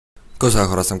Cosa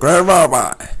хора съм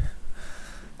CrazyFirePie.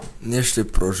 Днес ще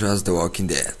продължа с The Walking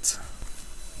Dead.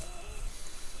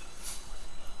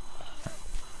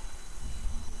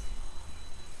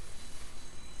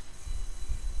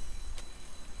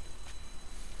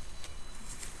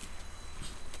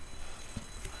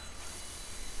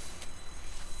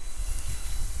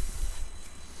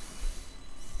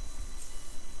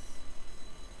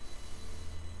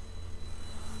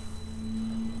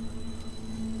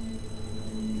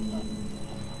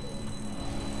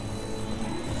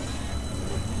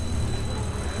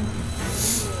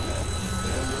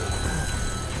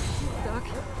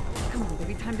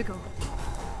 Time to go.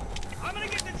 I'm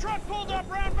gonna get the truck pulled up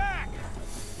round back.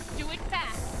 Do it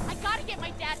fast. I gotta get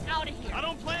my dad out of here. I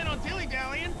don't plan on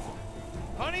dilly-dallying.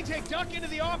 Honey, take Duck into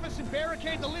the office and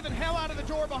barricade the living hell out of the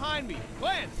door behind me.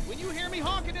 Glenn, when you hear me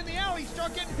honking in the alley,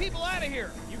 start getting people out of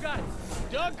here. You got it.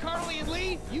 Doug, Carly, and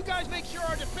Lee, you guys make sure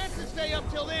our defenses stay up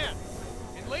till then.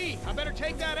 And Lee, I better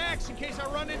take that axe in case I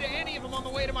run into any of them on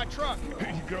the way to my truck.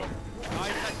 Here you go.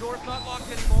 That door's not locked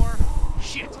anymore.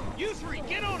 Shit! You three,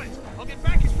 get on it! I'll get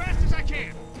back as fast as I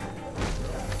can.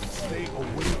 Stay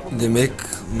away from Демек,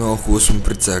 много хубаво сме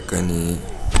прицакани.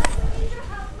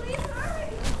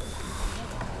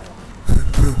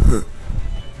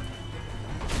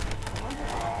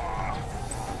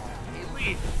 Hey,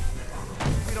 Lee.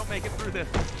 If we don't make it through this,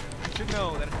 you should know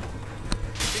that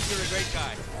I think you're a great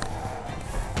guy.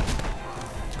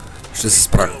 Ще се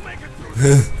справя. Doug,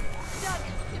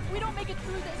 if we don't make it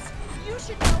through this, you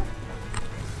should know.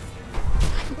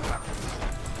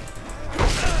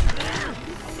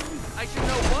 I should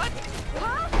know what?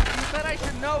 Huh? You said I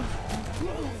should know.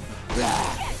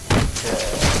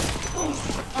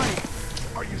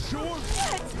 Are you sure?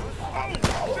 Yes. Oh,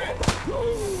 shit!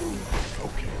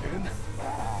 Okay, then.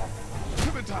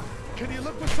 Clementine, can you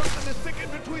look for something to stick in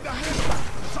between the hands?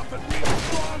 Something real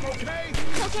strong, okay?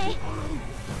 Okay.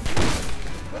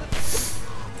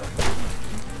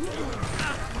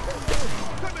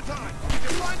 Clementine, did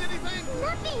you find anything?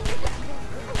 Nothing.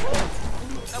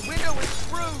 That window is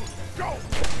screwed. Go!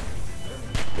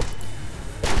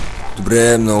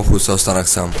 Добре, много хубаво се останах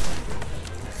сам. I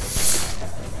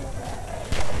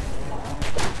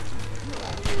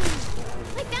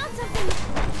found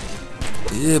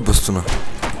something. Бастуна.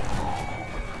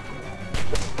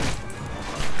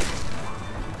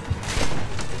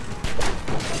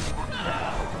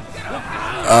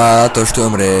 Той ще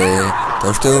умре.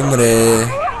 Той ще умре.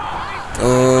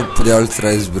 По дяволите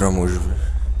трябва да избира, може би.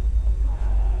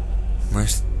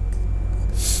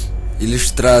 Или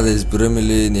ще трябва да изберем,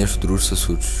 или нещо друго ще се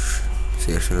случи.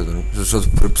 Сега ще редвам.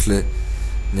 Защото при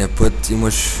последния път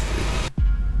имаш...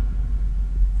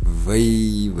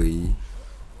 Вай.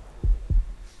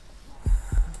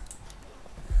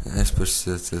 Спеш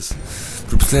се с...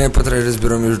 При последния път трябва да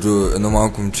избира между едно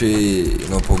малко момче и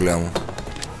едно по-голямо.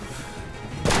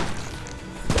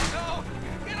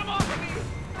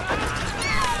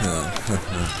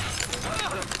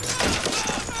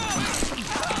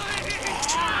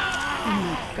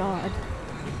 God.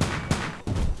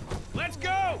 Let's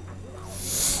go.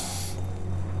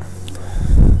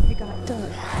 We got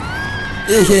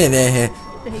Doug. Не.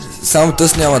 Само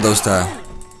тъс няма да оставя.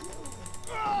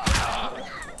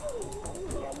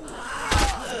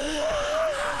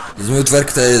 Вземи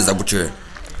отверката и забучи.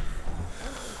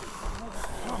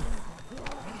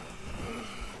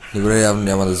 Добре, явно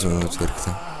няма да вземем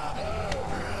отверката.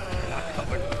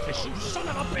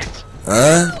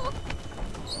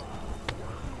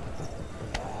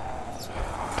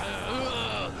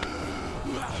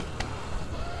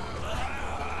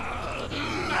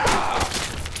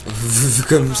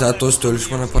 Викам, сега този той ли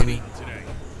ще ме нападне?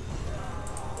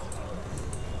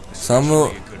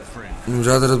 Само не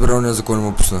можа да разбера ония за кой не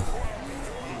му пусна.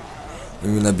 И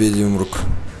ми наби един мрук.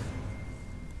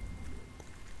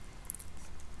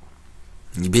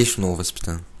 Не беше много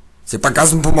възпитан. Все пак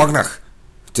аз му помогнах.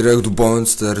 Отидах до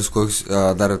болницата,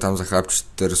 даря там за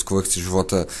хапчета, рискувах си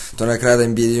живота. Той накрая да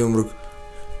им бие един мрук.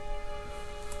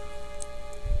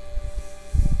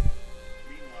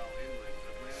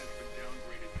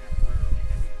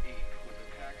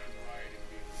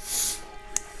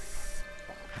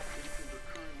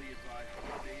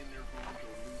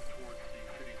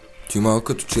 Ти малко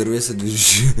като червей се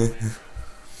движиш.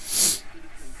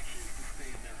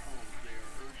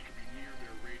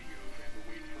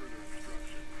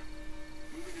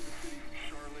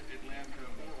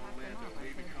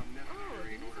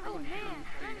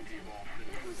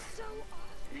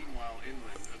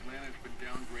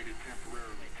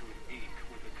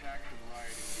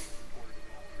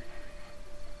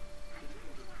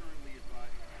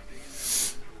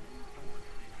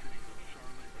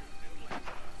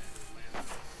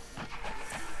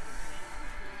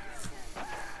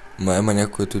 Има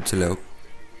някой, който е оцелял.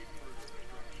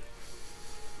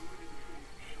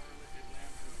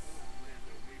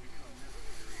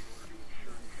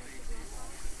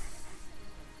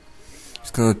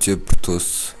 Искам да ти е при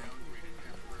този.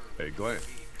 Hey, Glenn.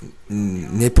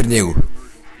 Не при него.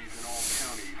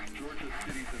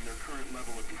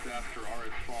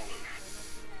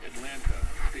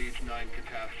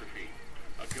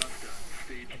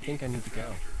 I think I need to go.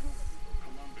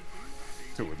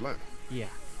 To Atlanta.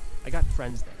 Yeah, I got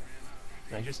friends there.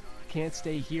 And I just can't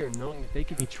stay here knowing that they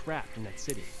could be trapped in that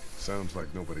city. Sounds like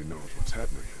nobody knows what's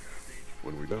happening there.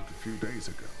 When we left a few days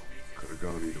ago, could have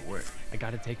gone either way. I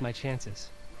gotta take my chances.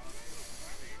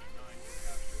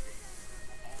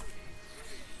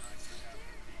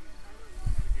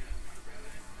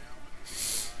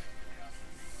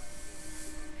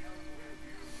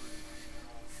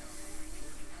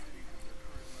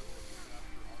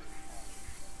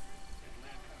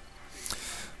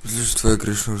 Мисля, че това е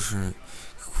грешно решение.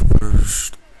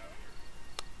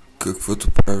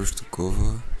 Каквото правиш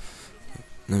такова,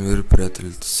 намери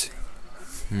приятелите си.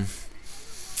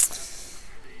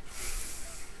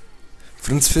 В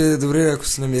принцип е добре, ако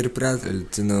се намери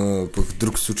приятелите, но пък в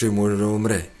друг случай може да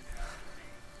умре.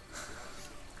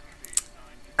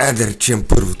 Да речем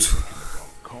първото.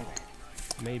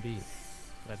 Maybe,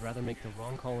 but I'd rather make the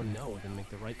wrong call and no than make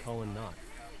the right call and not.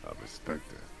 I respect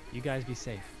that. You guys be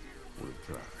safe. We'll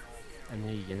try. And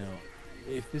Lee, you know,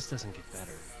 if this doesn't get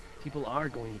better, people are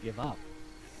going to give up.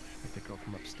 Like the girl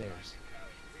from upstairs.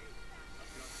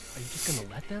 Are you just gonna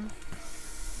let them?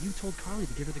 You told Carly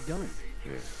to give her the gun.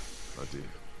 Yeah, I did.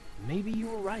 Maybe you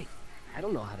were right. I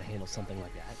don't know how to handle something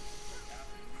like that.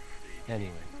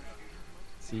 Anyway,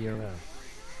 see you around.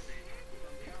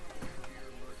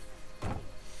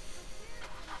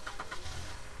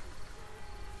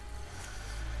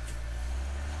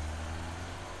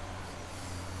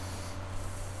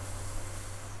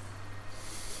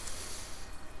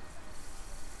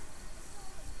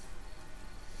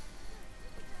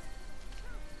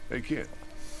 Hey, kid.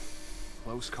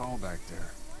 Close call back there.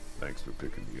 Thanks for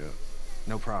picking me up.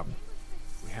 No problem.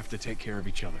 We have to take care of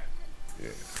each other.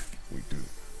 Yeah, we do.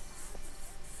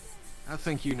 I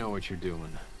think you know what you're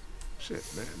doing. Shit,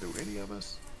 man, do any of us?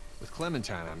 With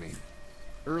Clementine, I mean.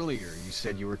 Earlier, you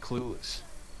said you were clueless.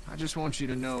 I just want you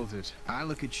to know that I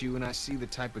look at you and I see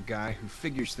the type of guy who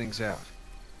figures things out.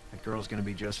 That girl's gonna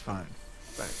be just fine.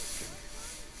 Thanks, Jimmy.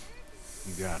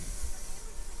 You got it.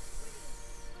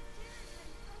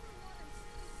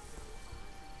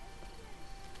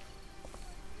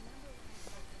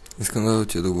 Искам да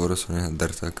отида да говоря с ония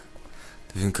дъртак.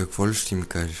 Да видим какво ли ще ми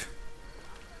каже.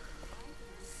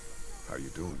 How you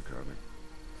doing, Carmen?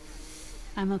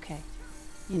 I'm okay.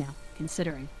 You know,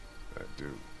 considering. I do,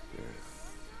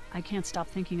 yeah. I can't stop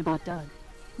thinking about Doug.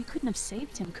 We couldn't have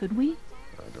saved him, could we?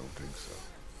 I don't think so.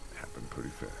 It happened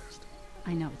pretty fast.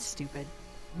 I know it's stupid.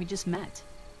 We just met.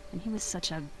 And he was such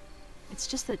a... It's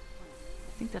just that...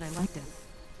 I think that I liked him.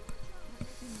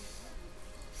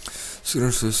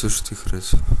 Сигурно ще също ти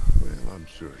харесва. Well, I'm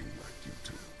sure he liked you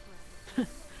too.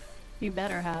 You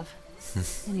better have.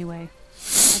 Anyway,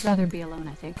 I'd rather be alone,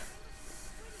 I think.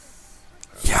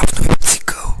 Явно е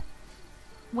цикъл.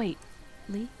 Wait,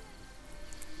 Lee?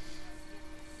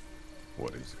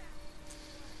 What is it?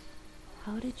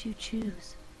 How did you choose?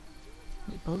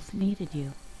 We both needed you.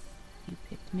 You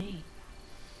picked me.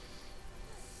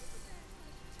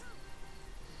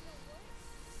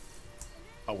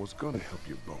 I was gonna help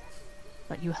you both.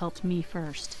 But you helped me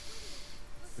first.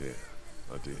 Yeah,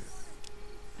 I did.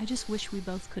 I just wish we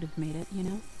both could have made it, you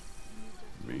know?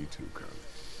 Me too, Carmen.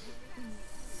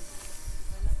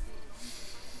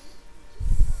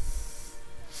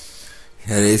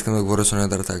 Хайде, искам да говоря с ония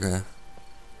дъртака.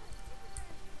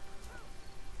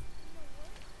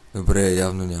 Добре,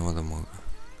 явно няма да мога.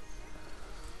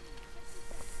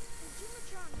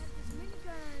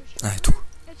 Ай, тук.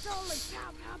 It's all like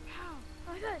pow, pow, pow.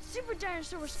 I thought Super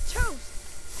Dinosaur was toast.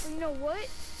 Well, you know what?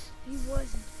 He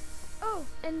wasn't. Oh,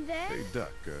 and then... Hey,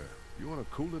 Duck, you wanna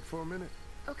cool it for a minute?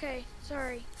 Okay,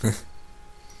 sorry.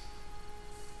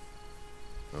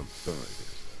 I'm sorry,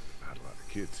 there's not a lot of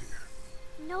kids here.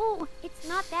 No, it's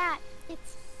not that.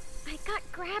 It's... I got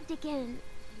grabbed again.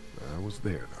 I was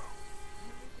there, though.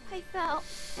 I fell,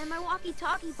 and my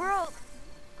walkie-talkie broke.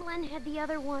 Glenn had the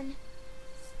other one.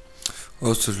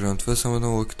 О, съжалявам, това е само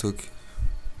едно walkie-talkie.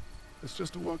 It's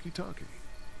just a walkie-talkie.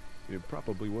 It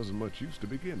probably wasn't much use to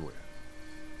begin with.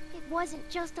 It wasn't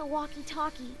just a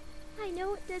walkie-talkie. I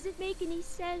know it doesn't make any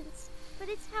sense, but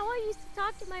it's how I used to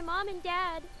talk to my mom and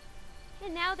dad.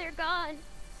 And now they're gone.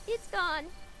 It's gone.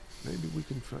 Maybe we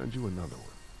can find you another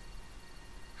one.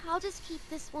 I'll just keep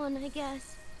this one, I guess.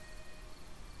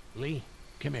 Lee,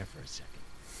 come here for a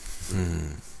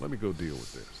second. Let me go deal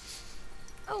with this.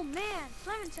 Oh man,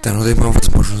 Clementine. Дано да имам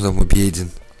възможност да му бие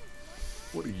един.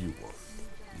 What do you want?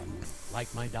 Like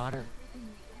my daughter?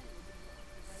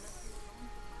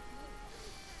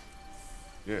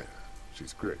 Yeah,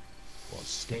 she's great. Well,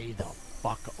 stay the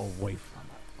fuck away from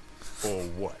her. Or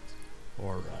what?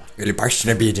 Or, Или пак ще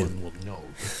набие един. Everyone will know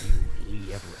that you,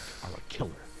 Lee Everett, are a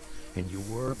killer. And you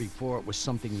were before it was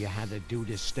something you had to do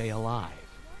to stay alive.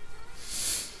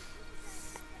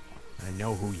 I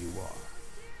know who you are.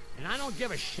 And I don't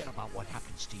give a shit about what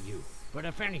happens to you. But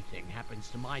if anything happens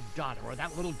to my daughter or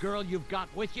that little girl you've got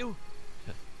with you,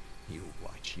 you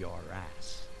watch your ass.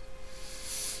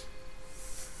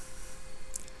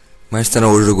 Май ще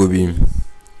наложи да го убием.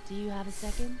 Do you have a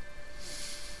second?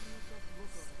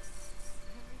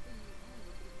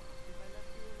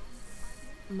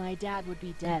 My dad would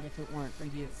be dead if it weren't for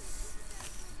you.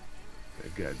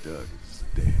 That guy Doug is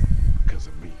dead because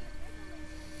of me.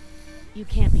 You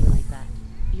can't be like that.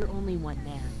 You're only one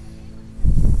man.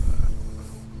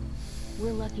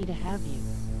 We're lucky to have you.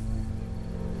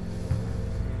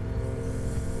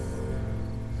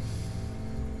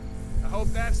 I hope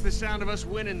that's the sound of us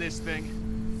winning this thing.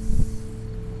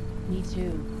 Me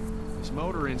too. This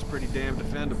motor inn's pretty damn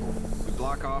defendable. We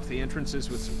block off the entrances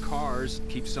with some cars,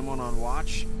 keep someone on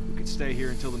watch. We could stay here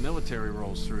until the military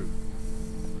rolls through.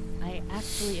 I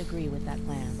actually agree with that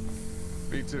plan.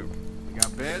 Me too. We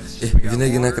got beds, Е, we got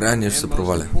винаги water, накрая нещо and се most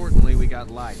проваля. importantly, we got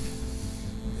light.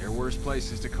 There are worse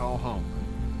places to call home.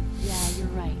 Yeah,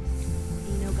 you're right.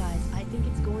 You know, guys, I think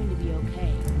it's going to be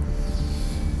okay.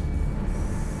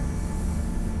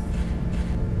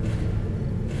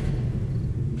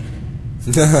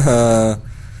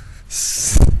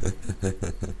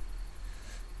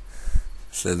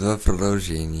 Следва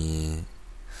продължение.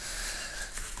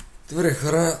 Добре,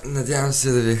 хора, надявам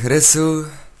се да ви е харесал.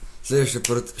 Следващия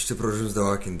път ще продължим с The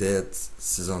Walking Dead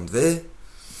сезон 2.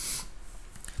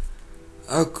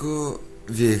 Ако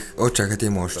вие... О, чакайте,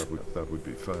 има още. Thought we'd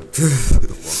be fine.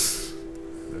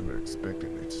 Never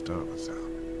expecting they'd starve us out.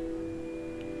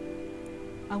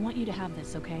 I want you to have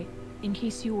this, okay? In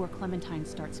case you or Clementine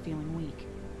starts feeling weak.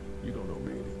 You don't owe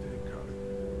me anything, Carter.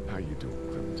 How you doing,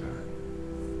 Clementine?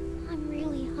 I'm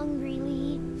really hungry,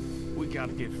 Lee. We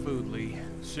gotta get food, Lee.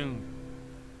 Soon.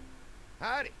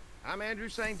 Howdy, I'm Andrew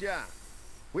St. John.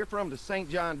 We're from the St.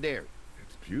 John Dairy.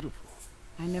 It's beautiful.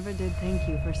 I never did thank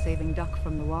you for saving Duck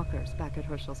from the walkers back at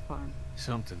Herschel's farm.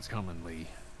 Something's coming, Lee.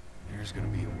 There's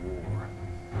gonna be a war.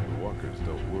 The walkers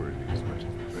don't worry me as much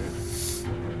as the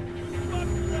bandits.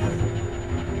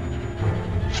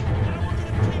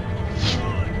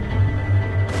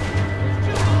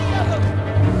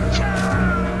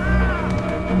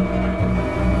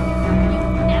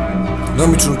 No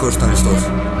mi čun ko stane stos.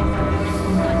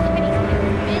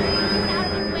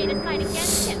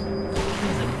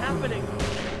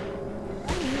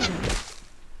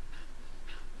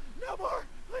 No more,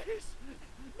 please!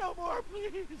 No more,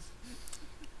 please!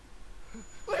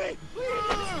 Please,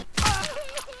 please!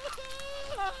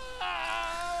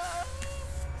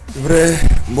 Добре,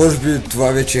 може би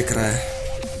това вече е края.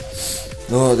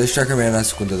 Но да изчакаме една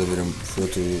секунда да видим,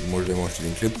 защото може да има още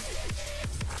един клип.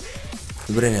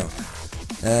 Добре, няма.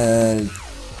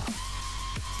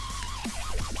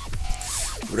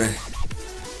 Добре.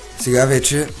 Сега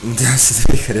вече, надявам се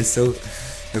да ви е харесал.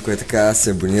 Ако е така,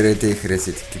 се абонирайте и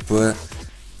харесайте клипа.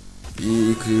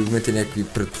 И ако имате някакви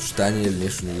предпочитания или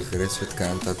нещо не ви харесва,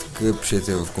 така нататък,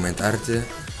 пишете в коментарите.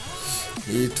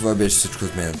 И това беше всичко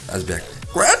от мен. Аз бях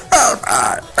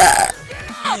CrazyFirePie!